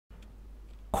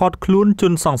ខត់ខ្លួនជ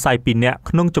នសង្ស័យ2នាក់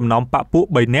ក្នុងចំណោមបកពួក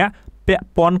3នាក់ពាក់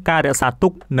ព័ន្ធការរក្សាទុ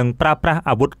កនិងប្រើប្រាស់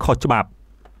អាវុធខុសច្បាប់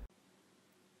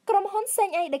ក្រុមហ៊ុនសេង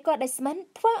អេដេកូដេសមិន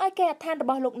ធ្វើឲ្យគេអដ្ឋានរ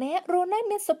បស់លោកអ្នករស់នៅ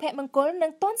មានសុភមង្គលនិ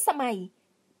ងទាន់សម័យ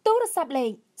ទូរស័ព្ទលេ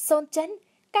ខ0ចិន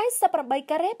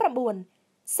98ការ៉េ9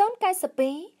 092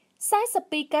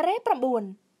 42ការ៉េ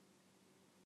9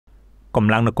ក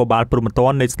ម្លាំងនគរបាលព្រំប្រទា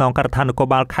ននៃស្នងការដ្ឋាននគរ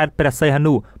បាលខេត្តព្រះសីហ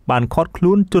នុបានឃាត់ខ្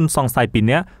លួនជនសង្ស័យ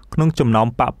2នាក់ក្នុងចំណោម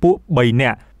បកពួក3នា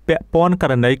ក់ពាក់ព័ន្ធក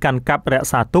រណីកាន់កាប់រក្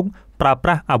សាទុកប្រើប្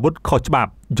រាស់អាវុធខុសច្បា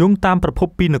ប់យោងតាមប្រភព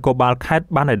ពីនគរបាលខេត្ត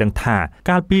បានឲ្យដឹងថា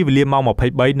កាលពីវេលាម៉ោង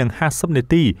 23:50 នា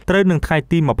ទីត្រូវនឹងថ្ងៃ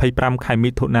ទី 25 ខែមិ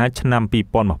ថុនាឆ្នាំ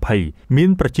 2020មាន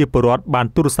ប្រជាពលរដ្ឋបាន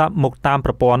ទូរស័ព្ទមកតាម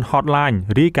ប្រព័ន្ធ hotline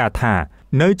រាយការណ៍ថា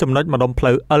នៅចំណុចម្ដុំផ្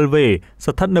លូវ LV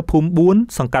ស្ថិតនៅភូមិ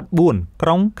4សង្កាត់4ក្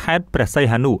រុងខេត្តព្រះសី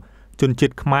ហនុជនជា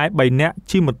តិខ្មែរ3នាក់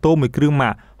ជិះម៉ូតូមួយគ្រឿងម៉ា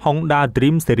ក Honda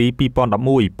Dream Series 2011ព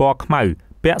ណ៌ខ្មៅ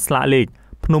ពាក់ស្លាកលេខ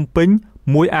ភ្នំពេញ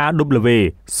 1AW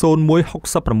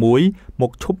 0166ម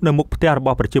កឈប់នៅមុខផ្ទះរប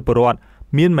ស់ប្រជាពលរដ្ឋ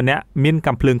មានម្នាក់មាន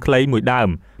កាំភ្លើងខ្លីមួយដើម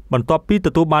បន្ទាប់ពីទ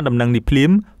ទួលបានដំណឹងនេះភ្លា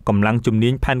មកម្លាំងជំនា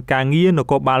ញផែនការងារន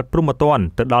គរបាលព្រំប្រទាន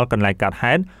ទៅដល់កន្លែងកើត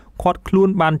ហេតុឃាត់ខ្លួន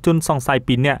បានជនសង្ស័យ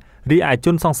2នាក់រីឯជ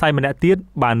នសង្ស័យម្នាក់ទៀត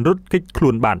បានរត់គេចខ្លួ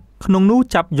នបាត់ក្នុងនោះ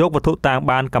ចាប់យកវត្ថុតាង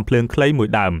បានកាំភ្លើងខ្លីមួយ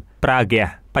ដើមប្រើហ្គាស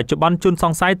បច្ចុប្បន្នជនស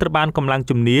ង្ស័យត្រូវបានកម្លាំង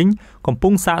ជំនាញកំពុ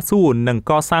ងសាកសួរនិង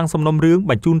កសាងសំណុំរឿង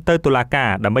បញ្ជូនទៅតុលាការ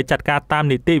ដើម្បីចាត់ការតាម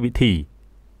នីតិវិធី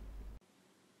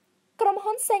ក្រុម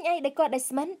ហ៊ុនសេងអេដេកូដេស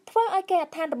មិនធ្វើឲ្យគេអ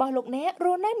ដ្ឋានរបស់លោកអ្នករ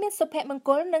ស់នៅមានសុភមង្គ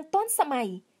លនិងទាន់សម័យ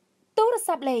ទូរ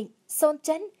ស័ព្ទលេខ0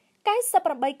ចិន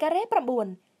98ការ៉េ9 092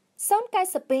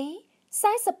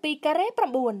 42ការ៉េ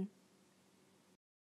9